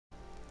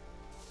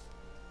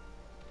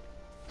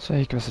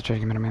Sveiki, visi, čia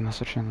GeimerMenas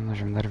ir šiandien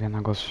žaidžiame dar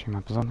vieną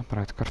Tsushima epizodą.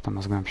 Praeitą kartą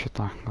mes gavom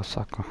šitą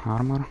Gosako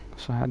armor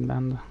su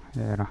headbandu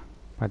ir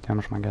patiem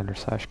žmogeliui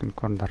išsiaiškinti,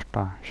 kur dar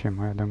ta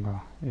šeimoje dingo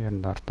ir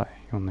dar tai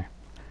jaunai.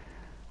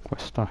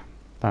 Questo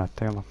tą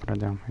teilą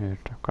pradėjom ir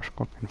čia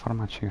kažkokia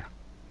informacija yra.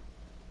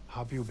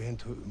 Have you been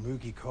to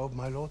Umugi Cove,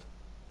 my lord?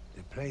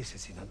 The place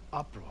is in an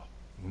uproar.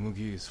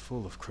 Umugi is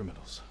full of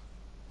criminals.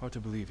 Hard to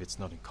believe it's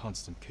not in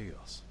constant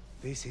chaos.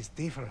 This is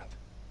different.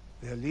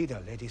 Their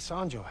leader, Lady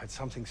Sanjo, had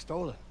something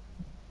stolen.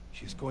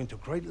 She's going to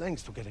great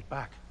lengths to get it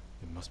back.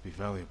 It must be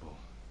valuable,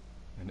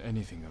 and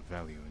anything of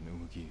value in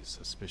Umugi is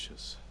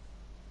suspicious.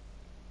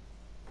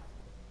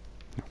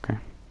 Okay.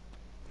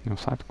 New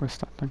side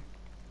quest, I think.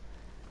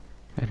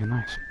 Very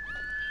nice.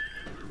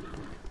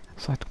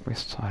 Side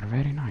quests are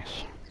very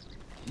nice.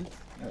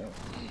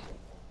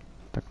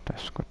 Так,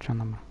 тежко, че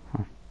номер?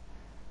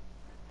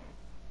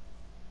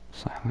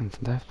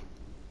 Silent death.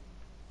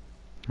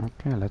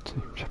 Okay, let's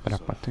see. Ще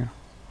препатира.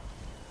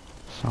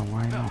 So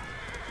why not?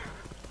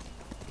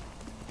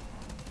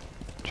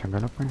 Čia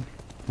galiu paimti?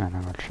 Ne,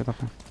 negaliu šitą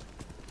paimti.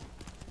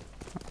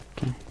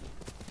 Okay.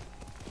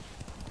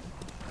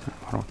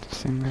 Varau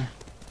teisingai.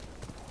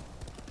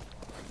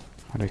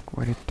 Reikia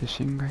varyti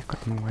teisingai,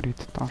 kad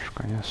nuvaryti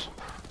tašką, yes.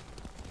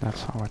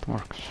 That's how it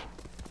works.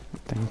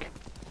 Thank you.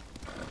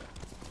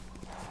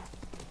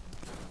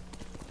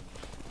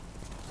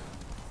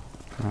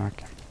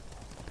 Okay.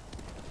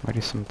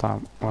 Varysim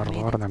tą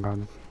warlordą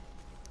gaudyt.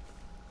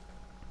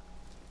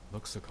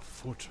 Looks like a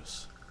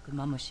fortress. The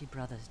Mamushi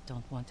brothers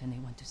don't want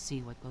anyone to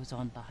see what goes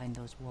on behind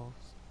those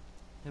walls.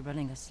 They're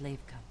running a slave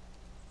camp.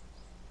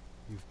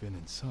 You've been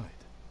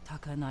inside.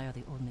 Taka and I are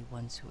the only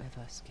ones who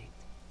ever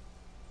escaped.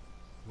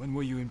 When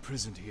were you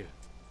imprisoned here?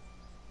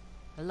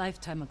 A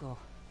lifetime ago.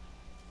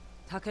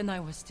 Taka and I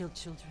were still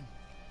children.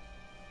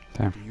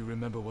 Damn. Do you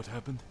remember what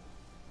happened?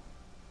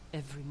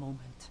 Every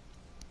moment.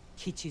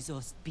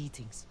 Kichizo's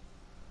beatings.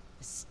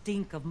 The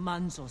stink of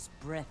Manzo's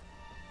breath.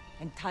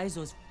 And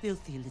Taizo's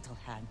filthy little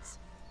hands.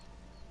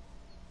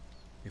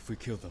 If we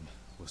kill them,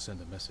 we'll send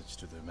a message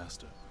to their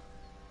master.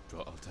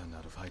 Draw Altan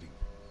out of hiding.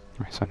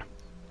 I said.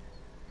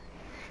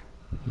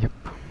 Yep.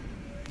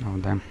 Oh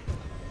damn.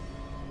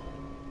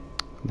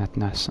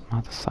 That's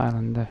not a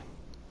silent death.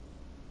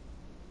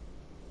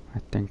 I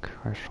think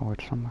I saw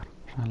it somewhere.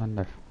 Silent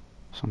death.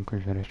 Sunku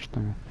žiūrėti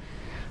šitą.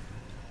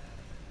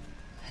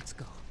 Let's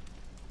go.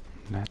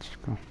 Let's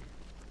go.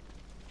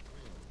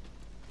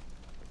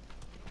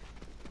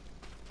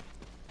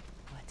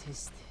 What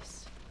is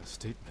this? A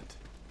statement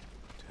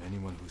to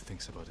anyone who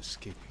thinks about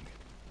escaping.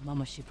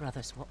 Mamushi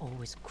brothers were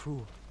always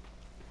cruel,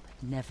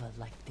 but never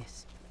like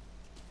this.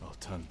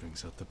 Altan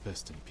brings out the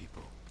best in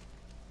people.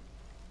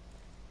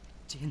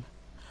 Jin,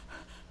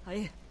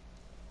 I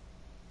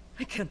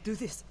can't do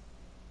this.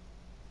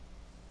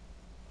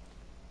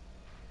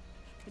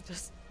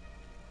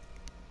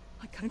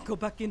 I can't go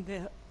back in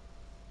there.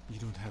 You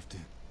don't have to.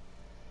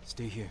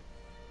 Stay here.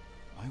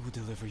 I will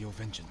deliver your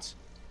vengeance.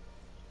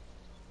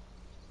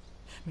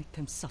 Make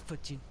them suffer,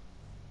 Jin.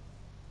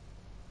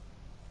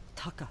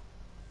 Taka.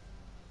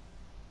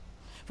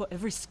 For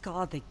every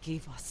scar they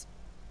gave us.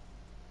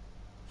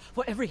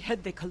 For every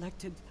head they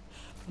collected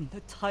from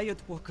the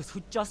tired workers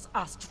who just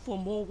asked for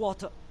more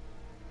water.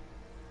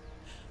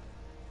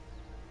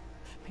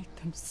 Make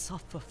them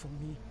suffer for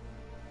me.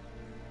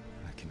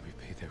 I can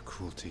repay their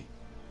cruelty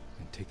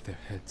and take their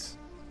heads.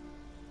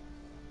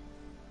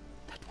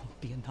 That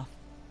won't be enough.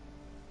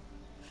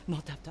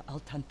 Not after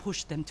Altan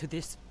pushed them to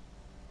this.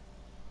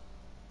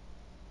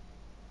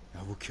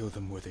 I will kill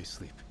them where they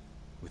sleep,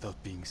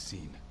 without being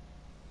seen.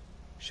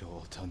 Show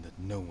Altan that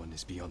no one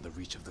is beyond the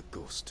reach of the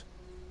ghost.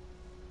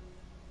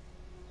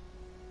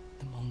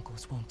 The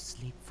Mongols won't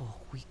sleep for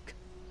a week.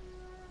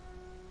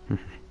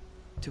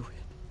 Do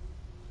it.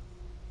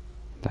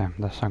 Damn,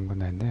 that's a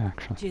good idea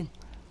actually. Jin,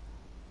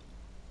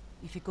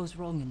 if it goes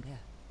wrong in there,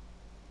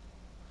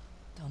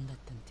 don't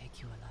let them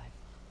take you alive.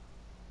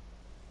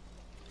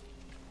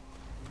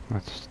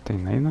 What's the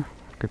name?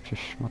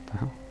 What the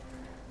hell?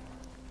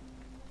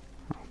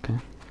 Okay.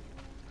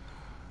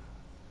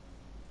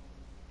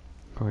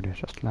 Go there,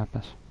 just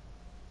lapis.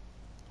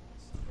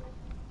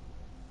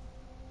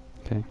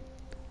 Okay.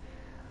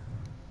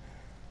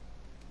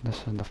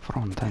 This is the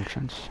front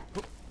entrance.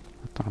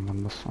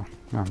 Turbūt bus su.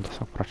 Galim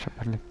tiesiog pro čia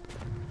perlipti.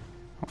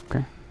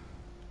 Okay.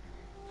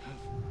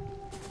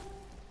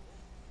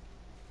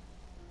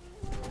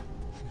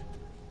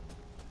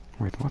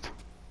 Wait, what?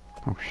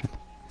 Oh shit.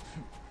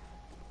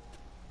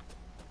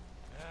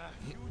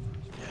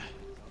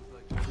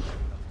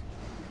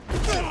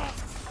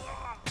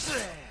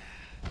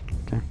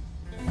 Okay.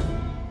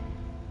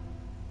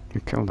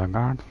 You killed the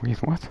guard.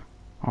 Wait, what?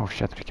 Oh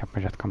shit, reikia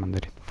pažiūrėti, ką man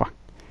daryti. Fuck.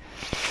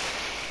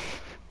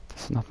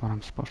 This is not what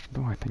I'm supposed to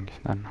do, I think.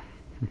 Then.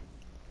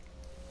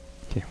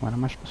 Okay, what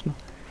am I supposed to do?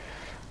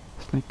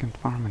 Sneak and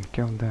farm and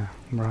kill the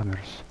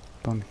brothers.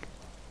 Don't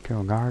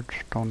kill guards,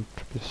 don't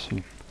be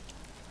seen.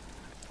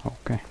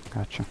 Okay,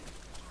 gotcha.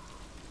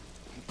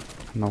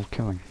 No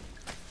killing.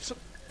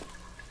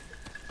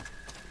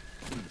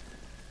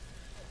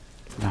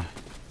 Done.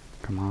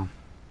 Come on.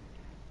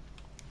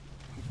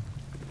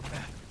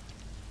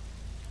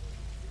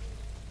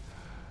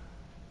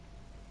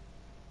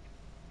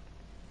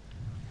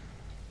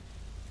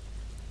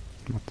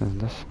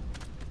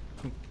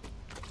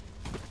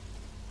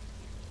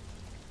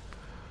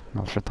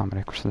 Gal šitam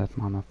reikia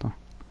užsidėti mano to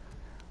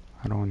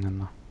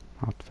raunino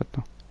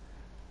outfitu.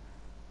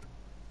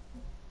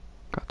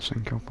 Kad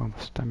sunkiau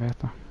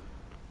pastebėtų.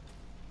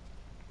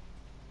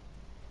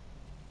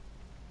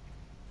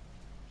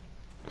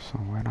 So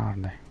where are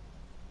they?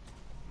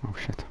 Oh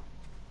shit.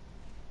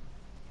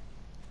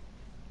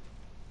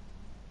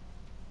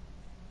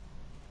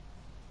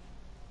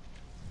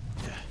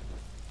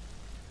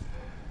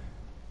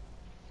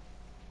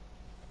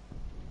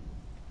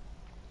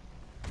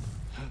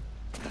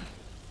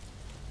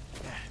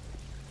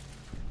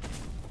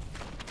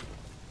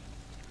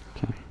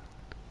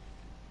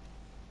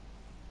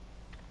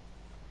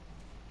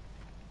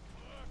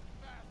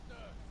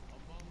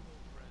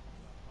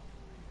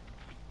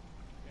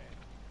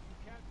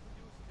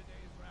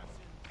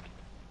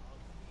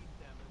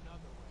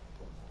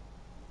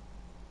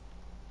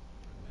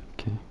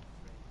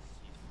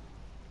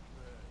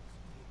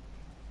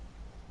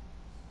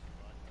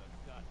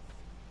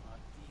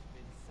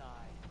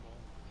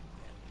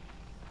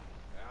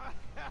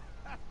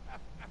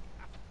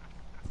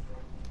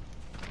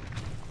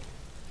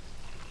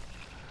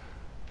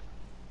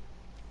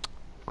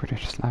 Kurie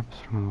čia slepiasi,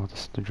 aš manau,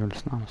 tas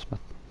didžiulis namas,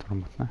 bet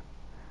turbūt ne.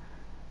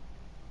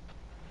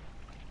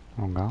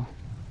 O gal?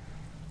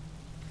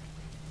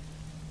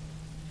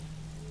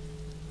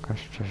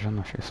 Kas čia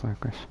žino šiais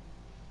laikais?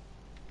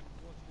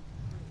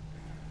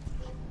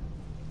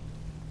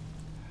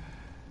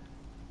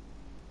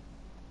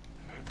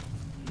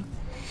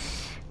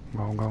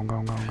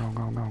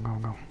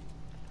 Go.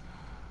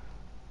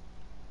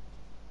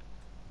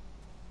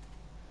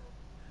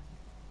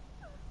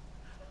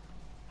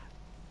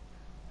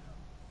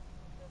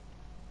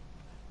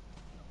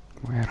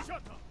 Where?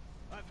 Shut up!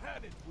 I've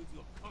had it with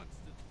your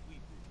constant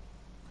weeping.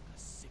 Like a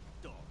sick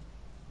dog.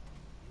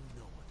 You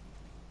know what it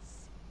means,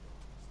 sick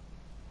dogs.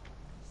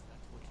 Is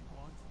that what you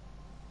want?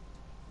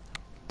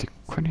 Tai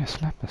kur jie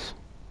slepiasi?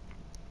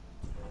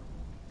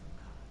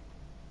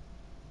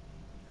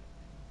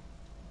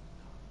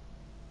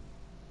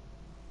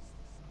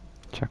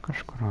 Čia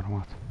kažkur ar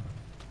vat?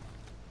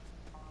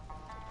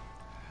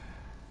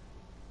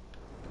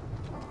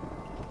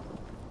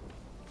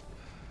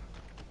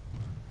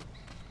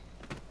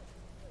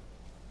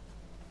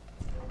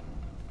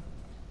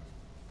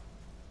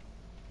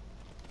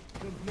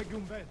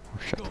 Oh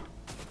shit.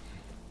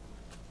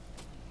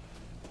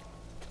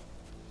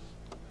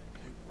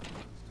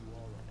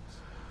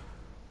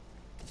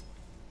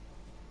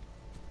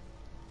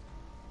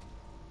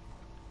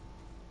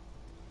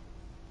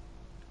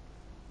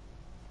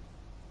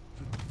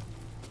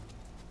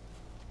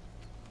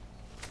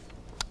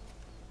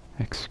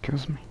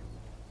 Excuse me.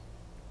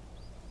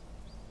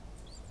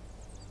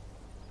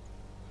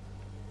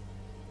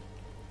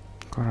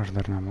 Kur aš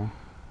dar nebuvau?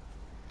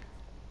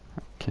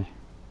 Okay.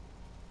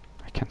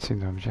 I can't see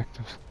the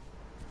objectives.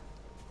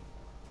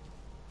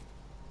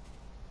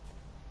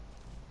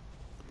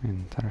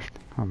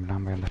 Interesting. O,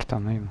 blemba, jie dar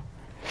ten eina.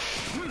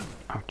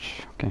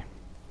 Auč, okei.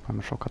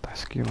 Pamiršau, kad tą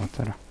skylą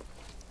turiu.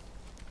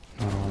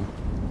 Nurodo.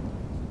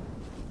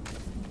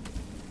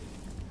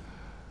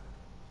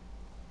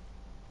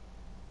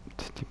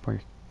 Tai tipo,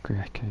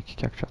 iki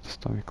kiek čia ta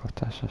stovykla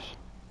tęsiasi?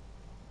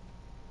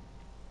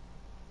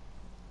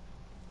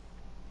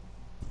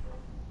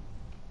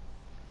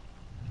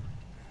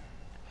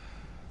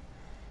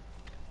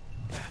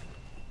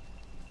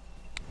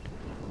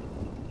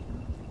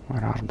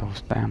 Where are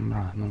those damn,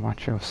 nu va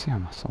čia jau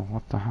siena, so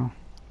what the hell?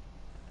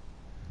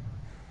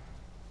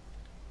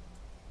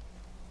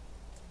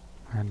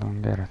 I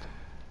don't get it.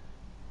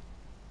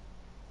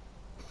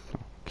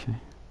 Okay.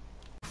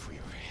 For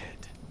your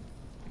head.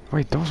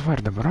 Wait, those were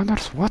the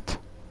brothers? What?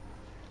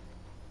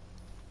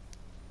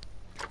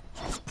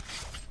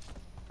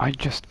 I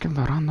just killed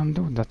a random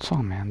dude that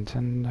saw me and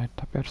then it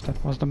appears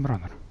that was the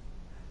brother.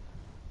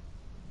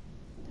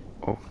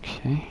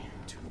 Okay.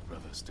 2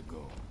 brothers to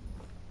go.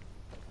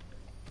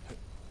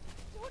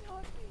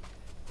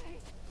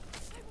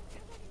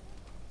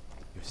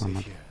 You're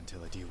safe here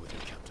until I deal with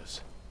your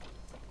captors.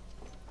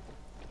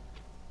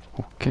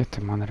 Okay,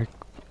 tai man reik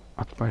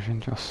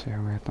atpažinti jos,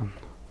 jeigu jie ten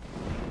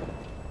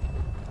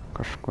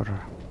kažkur,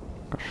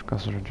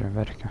 kažkas žodžiu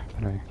verkia.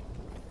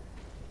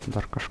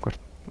 Dar kažkur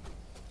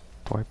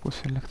toj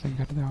pusėj liktai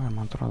girdėjau ir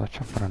man atrodo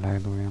čia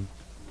praleidau vieną.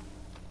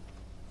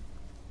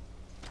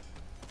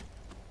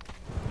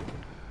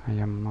 I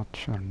am not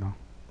sure though.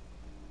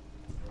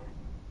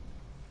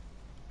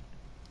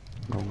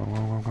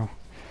 Go.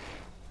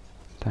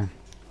 Ten.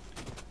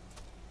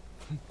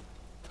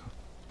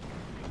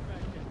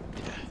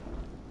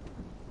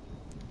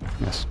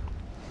 Yes.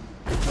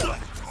 Your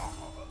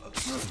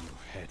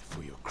head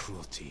for your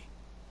cruelty.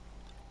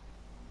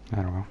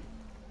 There we go.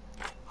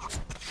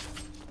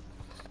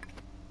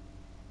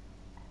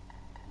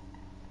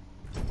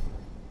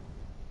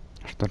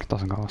 Aš turiu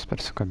tas galas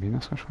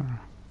persikabinęs kažkur.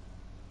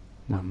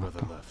 One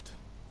brother left.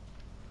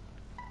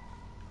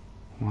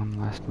 One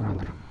last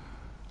brother.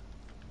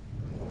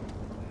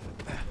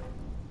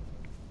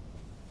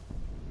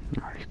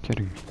 Are you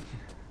kidding me?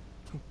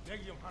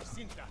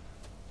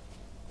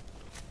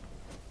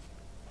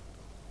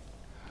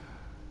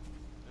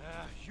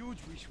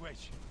 Huge we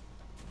switch.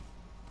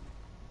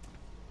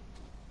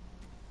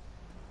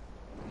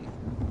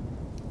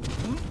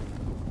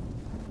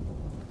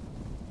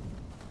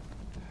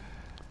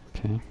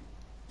 Okay.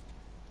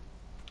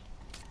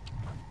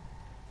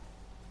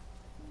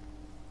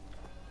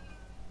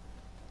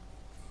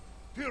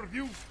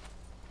 Purview.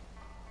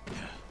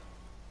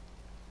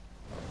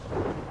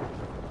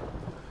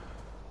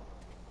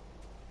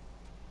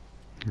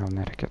 Gal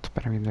nereikėtų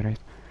per vidurį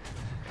eit.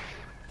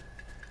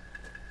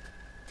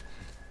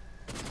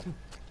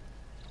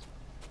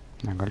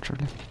 Negal čia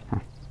lėt?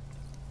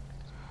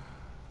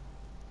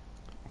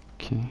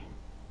 Okay.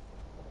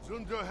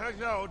 Zundo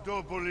has out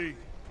double.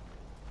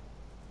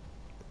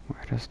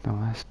 Where is the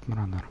last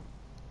brother?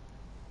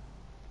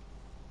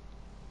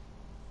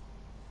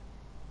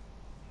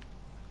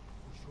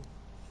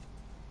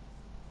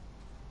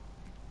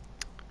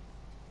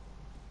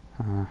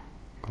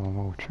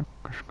 Galvau čia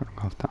kažkur,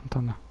 gal ten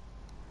tada?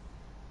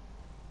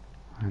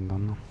 I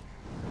don't know.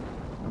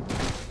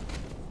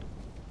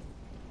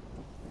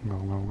 Go,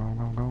 go, go,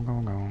 go, go,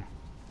 go, go.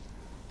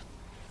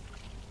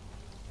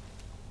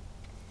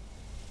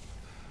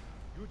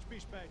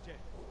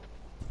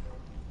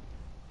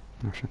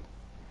 Oh shit.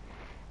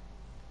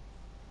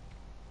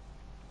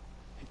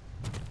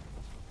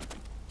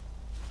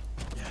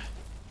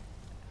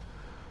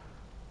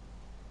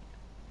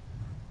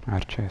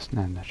 Ar čia jis?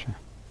 Ne, čia.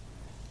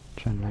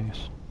 Čia ne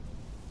jis.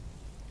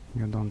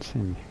 You don't see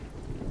me.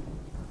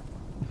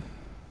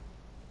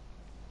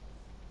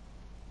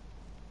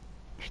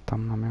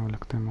 Šitam name jau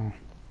liktai mau.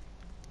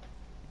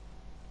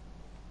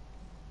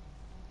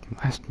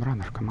 Last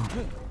brother, come on.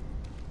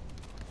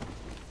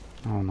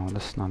 Oh no,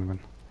 this is not good.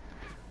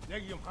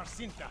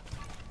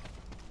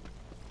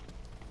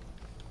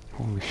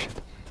 Holy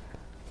shit.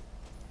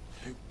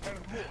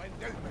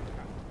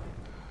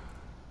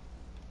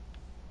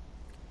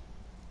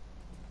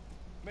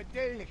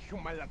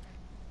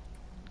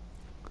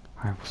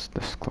 I was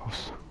this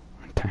close.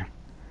 Damn.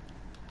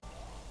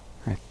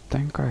 I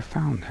think I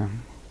found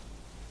him.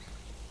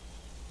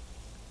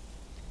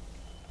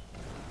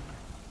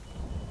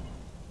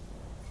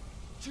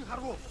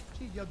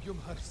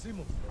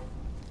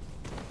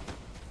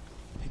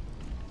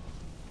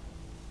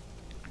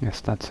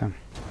 Yes, that's him.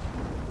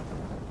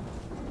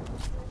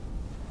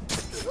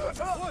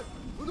 I'll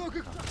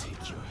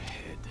take your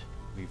head.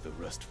 Leave the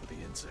rest for the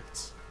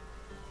insects.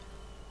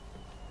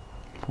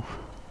 Oof.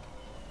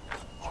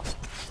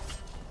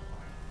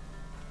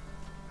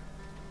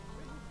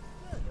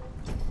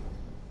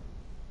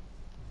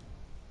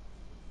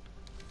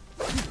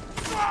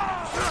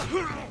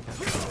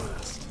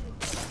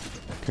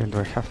 Okay, do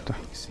I have to?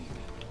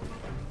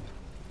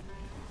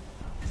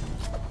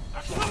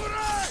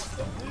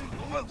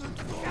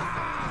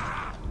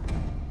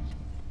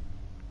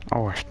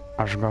 O,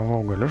 aš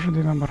galvau galiu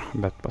žaidyti dabar,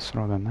 bet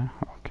pasirodo ne,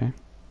 okay.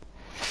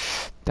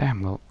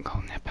 Damn,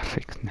 gal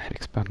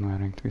nereiks per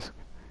nuėrinkt viską.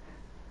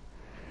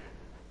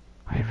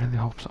 I really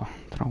hope so.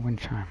 Throw in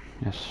chime.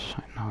 Yes,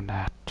 I know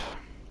that.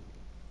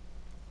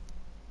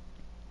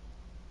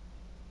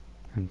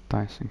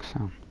 Enticing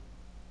sound.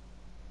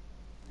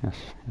 Yes.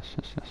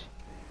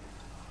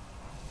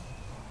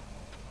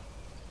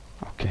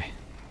 Okay,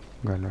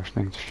 galiu aš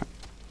dengti čia.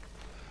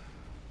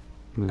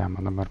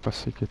 Blemba dabar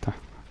pasikeitė.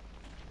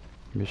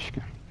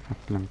 Biški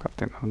aplinka,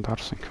 tai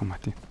dar sunkiau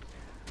matyti.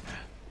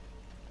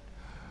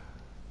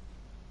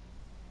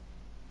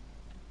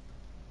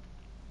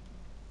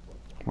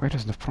 Where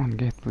is the front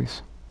gate,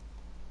 please?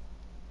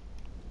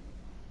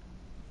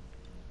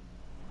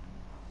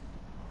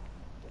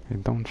 Hey,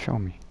 don't show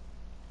me.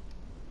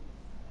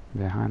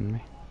 Behind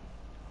me.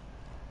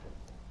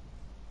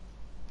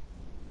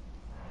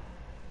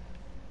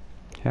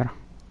 Here?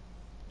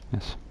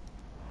 Yes.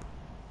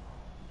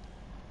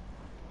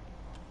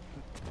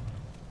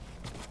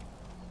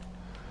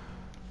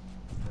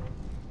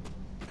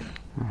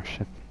 Oh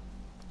shit.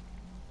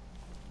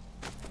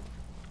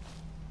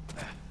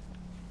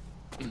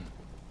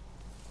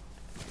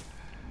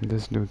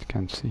 This dude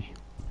can see.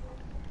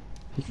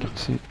 He can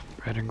see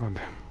very good.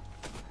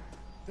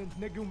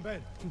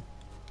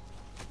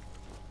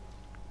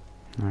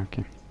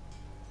 Okay.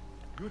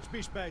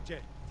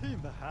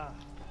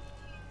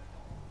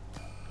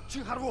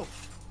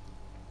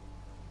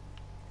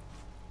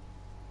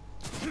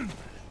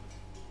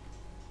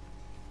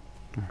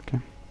 Okay.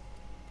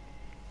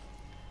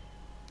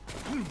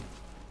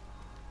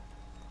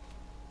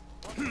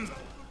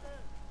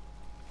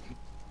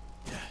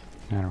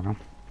 There we go.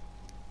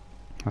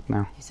 What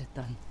now? Is it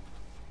done?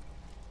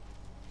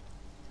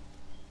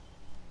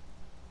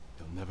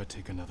 They'll never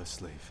take another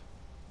slave.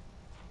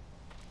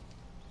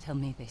 Tell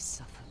me they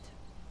suffered.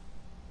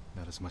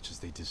 Not as much as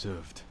they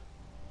deserved.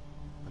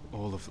 But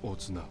all of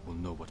Otsuna will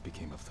know what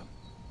became of them.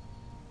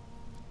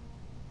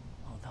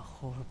 All the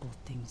horrible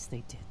things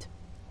they did.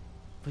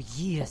 For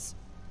years.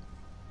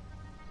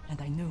 And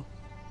I knew.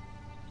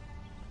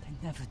 But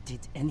I never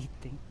did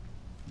anything.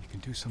 You can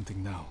do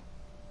something now.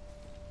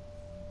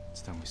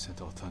 It's time we sent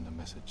Altan a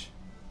message.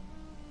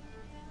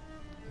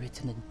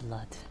 Written in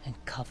blood and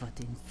covered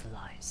in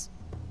flies.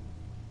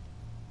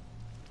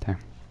 Damn.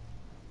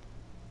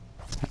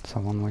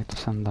 That's a one way to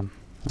send them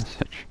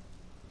message.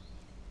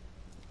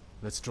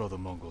 Let's draw the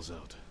Mongols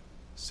out.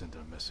 Send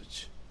our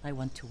message. I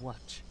want to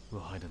watch.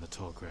 We'll hide in the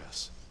tall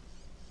grass.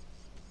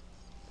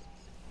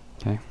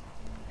 Okay.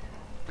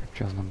 Kaip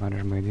čia dabar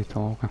išbaidyti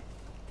lauką?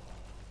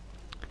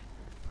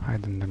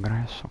 Hide in the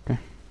grass, okay.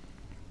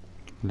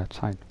 Let's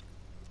hide.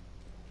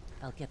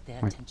 I'll get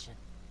their Wait. attention.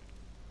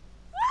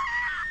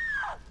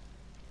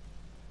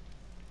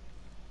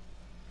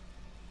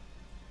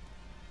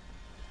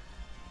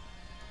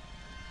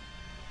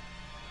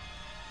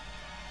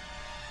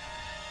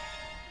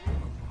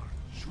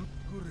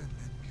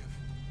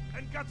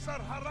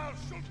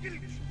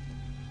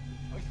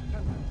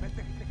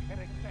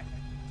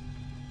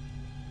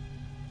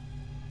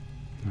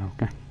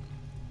 Okay.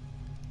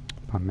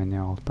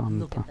 Paminėjau Look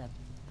Altantą. at them,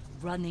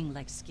 running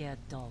like scared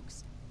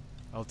dogs.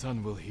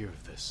 Altan will hear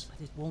of this.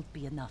 But it won't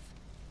be enough.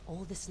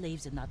 All the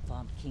slaves in that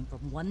farm came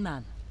from one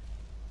man,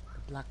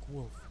 the Black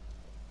Wolf.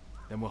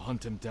 Then we'll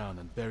hunt him down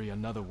and bury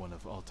another one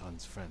of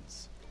Altan's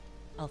friends.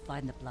 I'll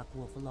find the Black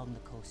Wolf along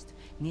the coast,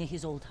 near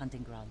his old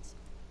hunting grounds.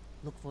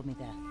 Look for me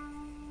there.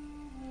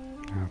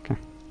 Okay.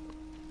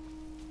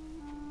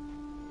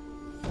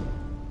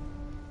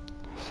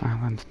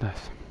 Silent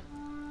death.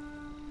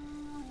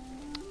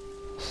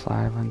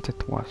 Silent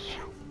it was.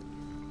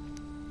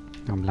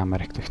 Ja, blemma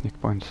reiktų sneak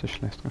points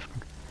išleist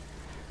kažkur.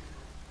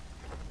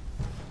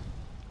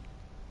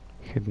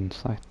 Hidden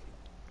sight.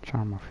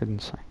 Charm of hidden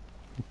sight.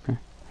 Okay.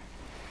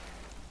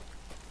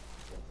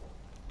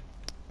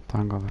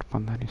 Tą gal ir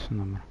padarysiu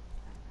dabar.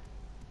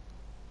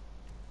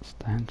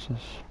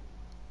 Stances.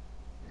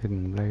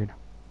 Hidden blade.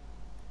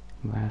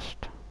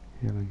 Last.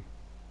 Healing.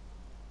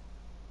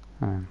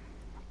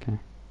 Okay.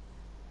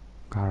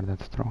 Guarded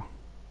throw.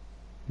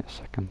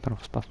 Yes, I can throw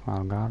stuff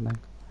while guarding.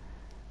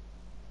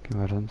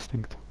 Killer's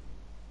instinct.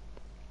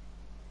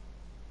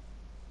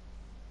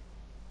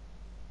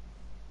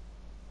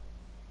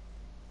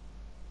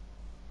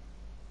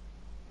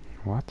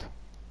 What?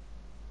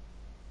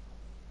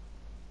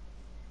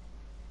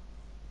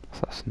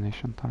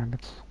 Assassination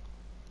targets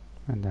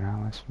and their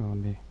allies will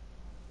be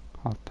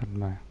altered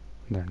by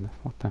their death.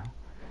 What the hell?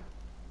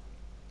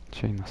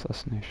 Chain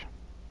assassination.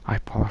 Ai,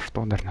 pala, aš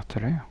to dar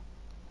neturėjau.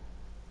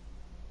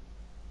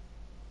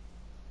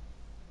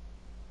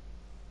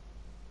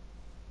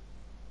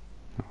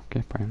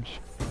 Okay, paimsiu.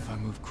 If I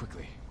move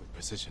quickly, with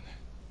precision,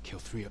 kill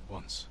 3 at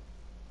once.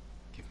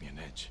 Give me an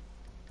edge.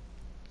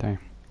 Tai.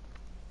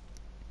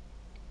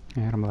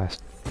 Ir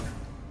blast.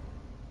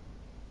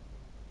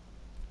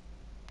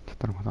 Čia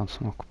turbūt ant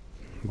smoke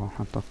buvo,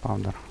 ant to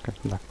powder,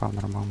 kaip black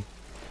powder bomb.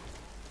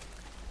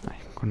 Ai,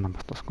 kur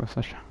dabar tos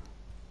kuosas čia?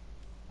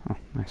 Oh,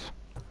 nice.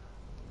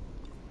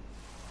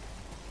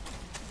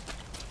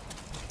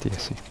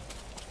 Tiesiai.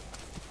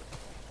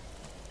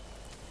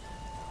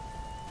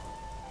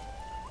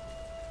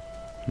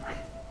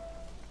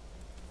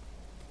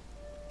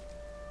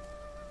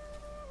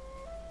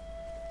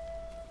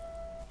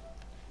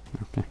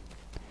 Okay.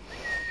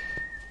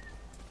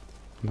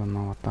 Don't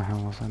know what the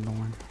hell was I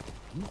doing.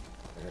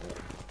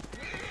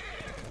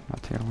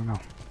 But here we go.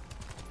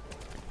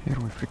 Here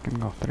we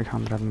freaking go.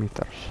 300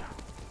 meters.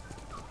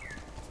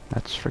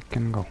 Let's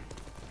freaking go.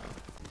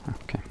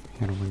 Okay,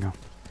 here we go.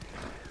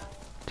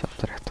 Čia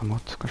turėtų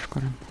būt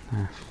kažkurin.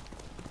 Ne,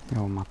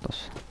 jau matos.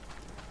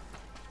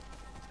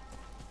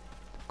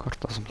 Kur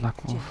tas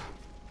Black Wolf?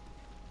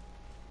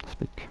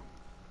 Speak.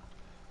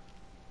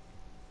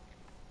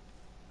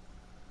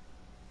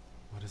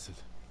 What is it?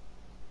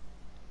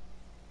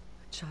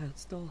 A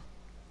child's doll,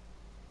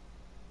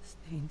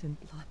 stained in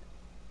blood.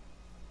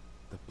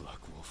 The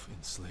Black Wolf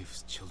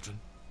enslaves children?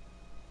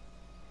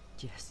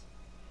 Yes.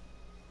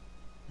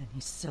 And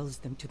he sells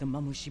them to the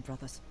Mamushi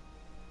brothers.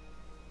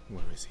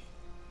 Where is he?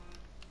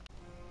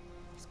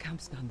 His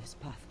camp's down this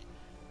path,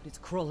 but it's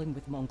crawling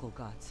with Mongol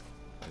guards.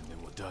 And they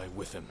will die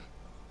with him.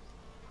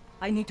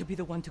 I need to be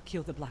the one to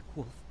kill the Black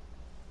Wolf.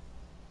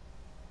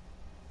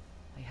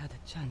 I had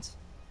a chance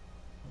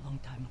a long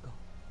time ago,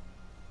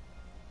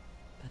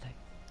 but I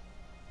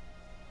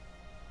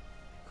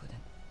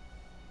couldn't.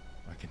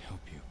 I can help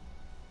you.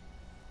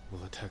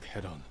 We'll attack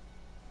head on.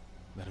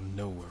 Let him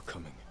know we're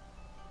coming.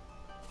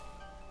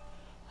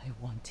 I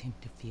want him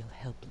to feel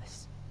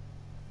helpless,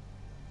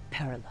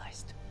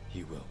 paralyzed.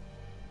 He will.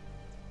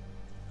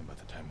 And by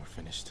the time we're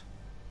finished,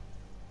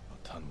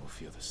 Altan will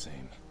feel the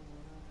same.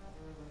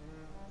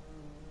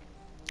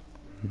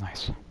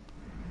 Nice.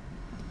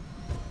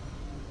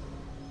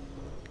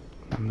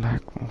 The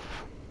Black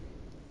Wolf.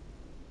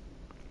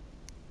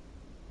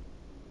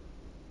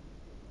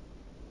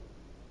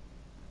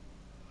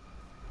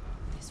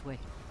 This way.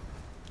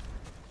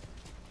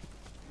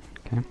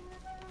 Okay.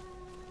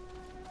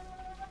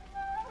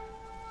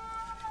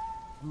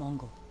 A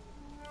Mongol.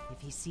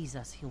 If he sees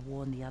us, he'll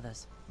warn the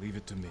others. Leave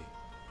it to me.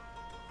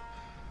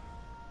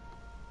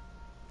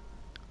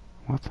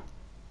 What?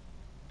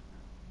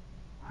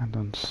 I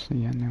don't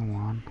see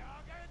anyone.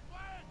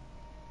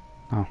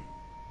 Oh.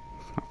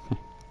 Okay.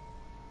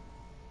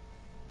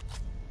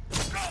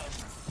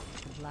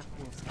 The Black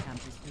Wolf's camp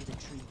is through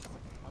the trees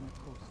on the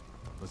coast.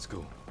 Let's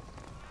go.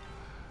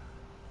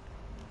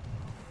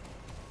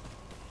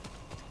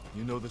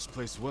 You know this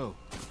place well.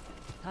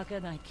 Taka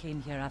and I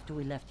came here after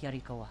we left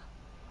Yarikawa.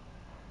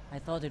 I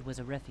thought it was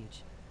a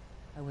refuge.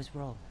 I was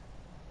wrong.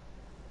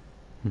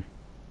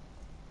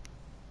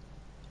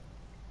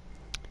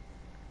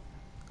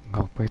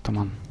 Gal paėtų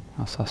man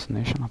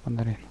assassinationą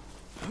padaryti.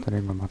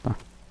 Taryba bata.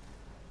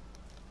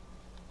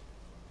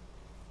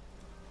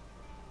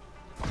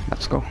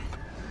 Let's go.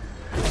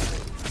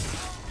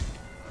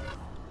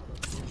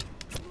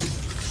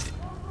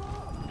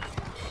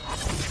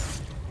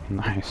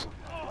 Nice.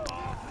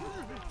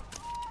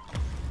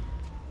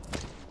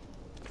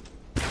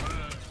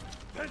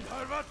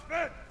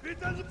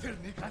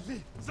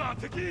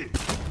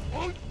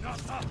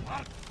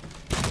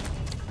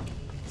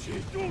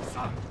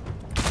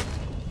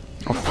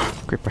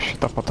 Kaip aš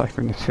šitą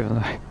pataikiau,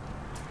 neįsivaizduoju.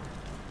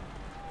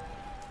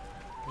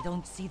 I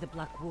don't see the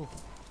black wolf.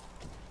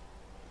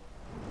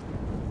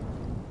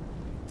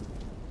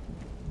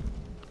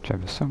 Čia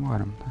visi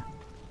varim, tai.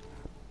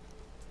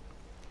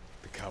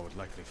 The coward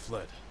likely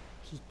fled.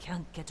 He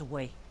can't get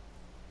away.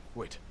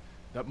 Wait,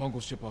 that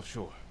Mongol ship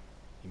offshore.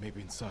 He may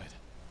be inside.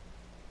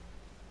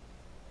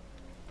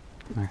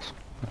 Nice.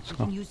 Let's We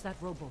go. can use that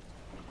rowboat.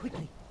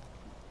 Quickly.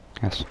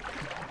 Yes.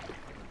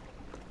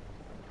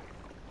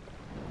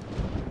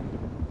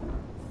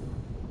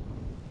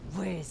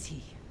 Where is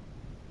he?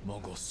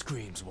 Mongol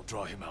screams will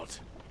draw him out.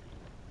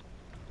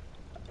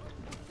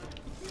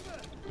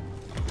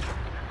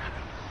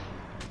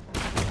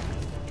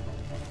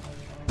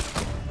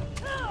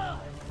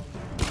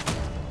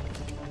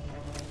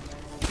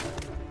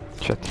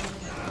 Shit.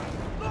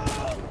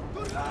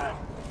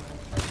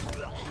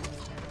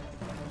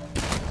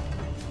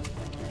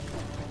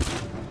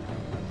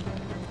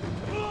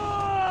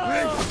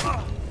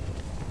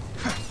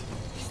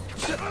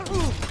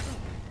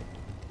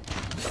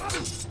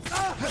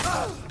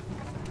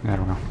 There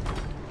we go.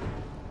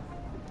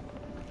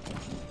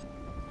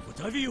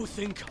 Whatever you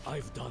think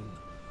I've done,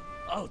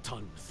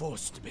 Altan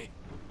forced me.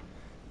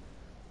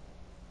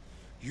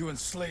 You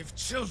enslaved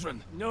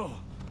children! No,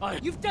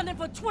 You've done it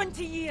for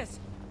 20 years!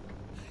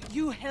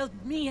 You held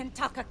me and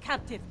Taka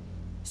captive.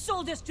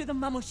 Sold us to the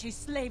Mamushi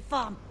slave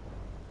farm.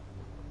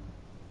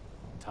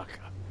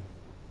 Taka.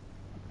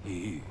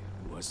 He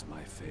was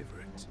my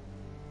favorite.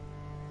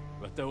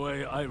 But the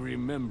way I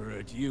remember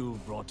it, you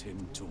brought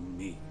him to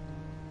me.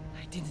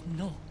 I didn't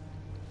know.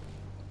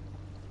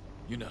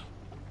 You know,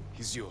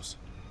 he's yours.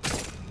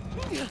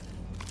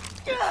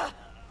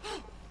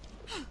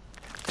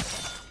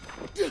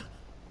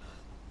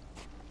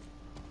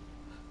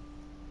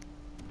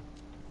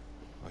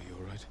 Are you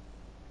alright?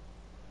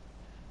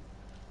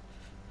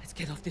 Let's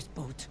get off this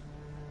boat.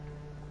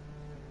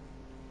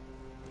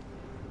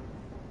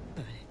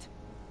 Burn it.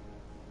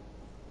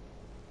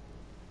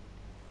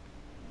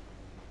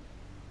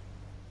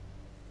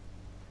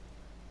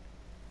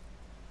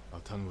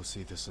 Altan will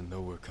see this and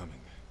know we're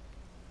coming.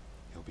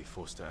 He'll be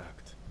forced to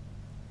act.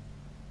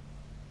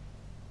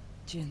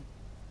 Jin.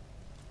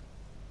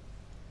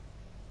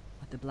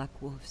 What the Black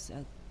Wolf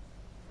said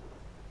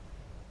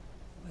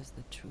was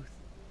the truth.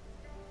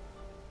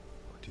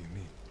 What do you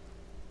mean?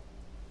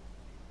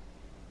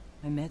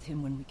 I met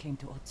him when we came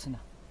to Otsuna.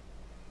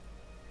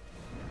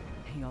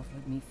 He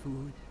offered me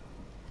food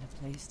and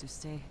a place to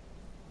stay.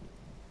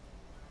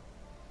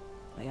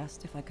 I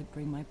asked if I could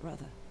bring my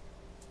brother.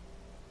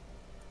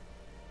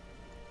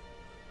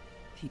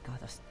 He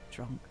got us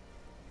drunk.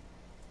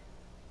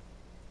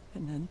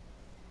 And then...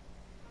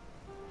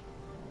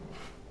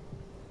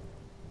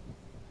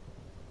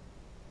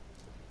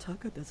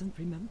 Taka doesn't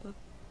remember.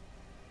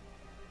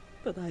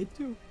 But I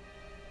do.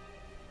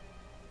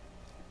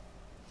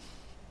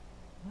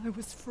 I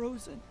was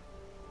frozen.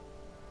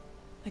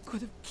 I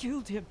could have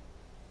killed him.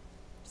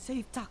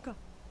 Saved Taka.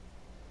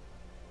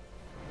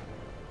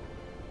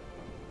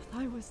 But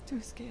I was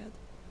too scared.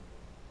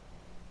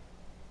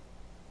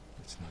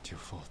 It's not your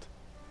fault.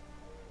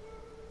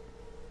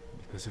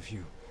 Because of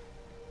you,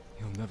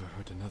 you'll never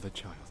hurt another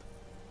child.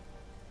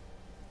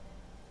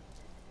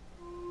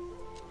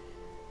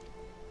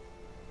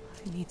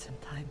 I need some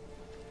time.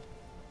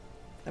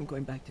 I'm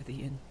going back to the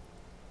inn.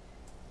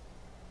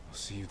 I'll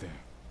see you there.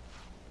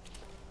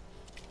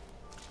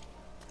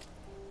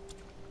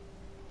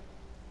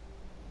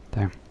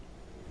 Taip.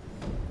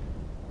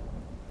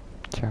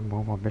 Čia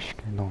buvo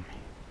biškai įdomiai.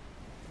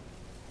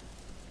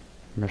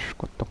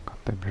 Biškutuką,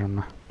 taip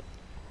žinai.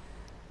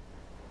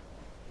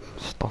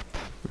 Stop.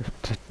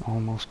 It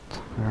almost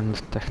earned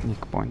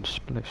technique points,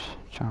 please.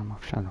 Charm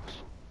of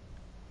shadows.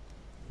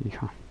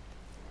 Iha.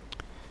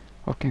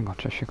 Ok, gal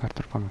čia šį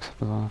kartą ir pabaigs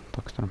epizodą.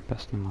 Toks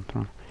trumpesnį, man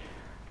atrodo.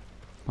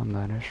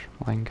 Padarėš.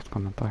 Laikinkit,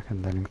 komentuokit,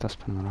 dalinkitės,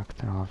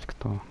 prenumeruokit ir laukit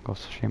kitų gal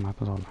su šeima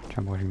epizodų.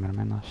 Čia buvo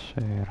GeimerMenas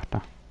ir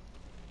ata.